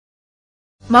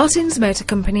Martins Motor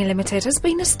Company Limited has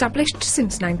been established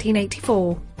since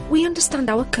 1984. We understand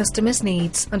our customers'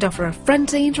 needs and offer a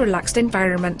friendly and relaxed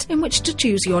environment in which to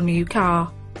choose your new car.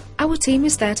 Our team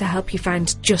is there to help you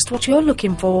find just what you're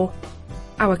looking for.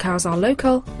 Our cars are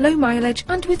local, low mileage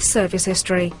and with service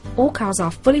history. All cars are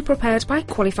fully prepared by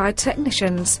qualified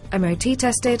technicians, MOT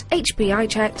tested, HPI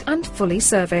checked and fully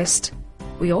serviced.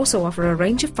 We also offer a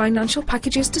range of financial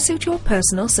packages to suit your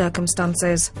personal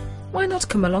circumstances. Why not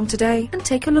come along today and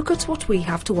take a look at what we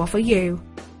have to offer you?